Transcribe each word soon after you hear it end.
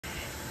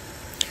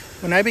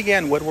When I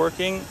began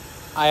woodworking,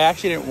 I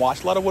actually didn't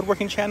watch a lot of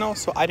woodworking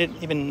channels, so I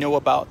didn't even know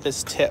about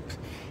this tip.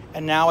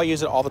 And now I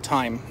use it all the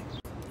time.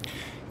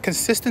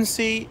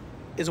 Consistency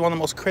is one of the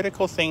most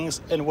critical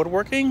things in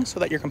woodworking so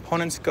that your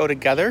components go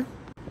together.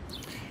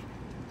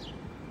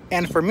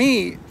 And for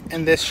me,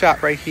 in this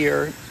shot right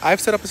here,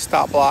 I've set up a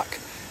stop block.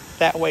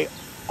 That way,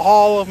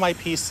 all of my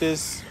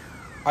pieces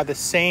are the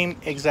same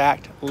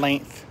exact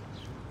length.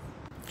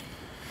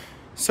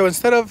 So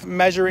instead of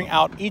measuring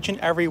out each and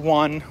every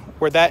one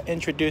where that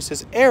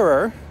introduces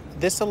error,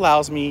 this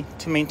allows me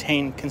to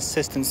maintain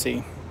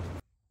consistency.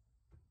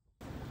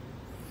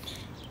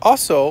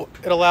 Also,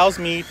 it allows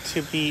me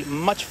to be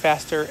much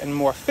faster and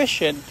more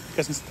efficient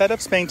because instead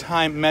of spending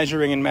time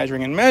measuring and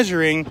measuring and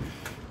measuring,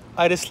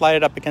 I just slide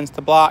it up against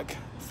the block,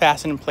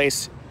 fasten in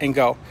place, and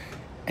go.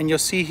 And you'll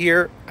see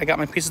here, I got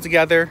my pieces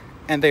together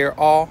and they are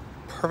all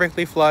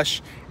perfectly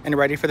flush and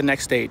ready for the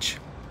next stage.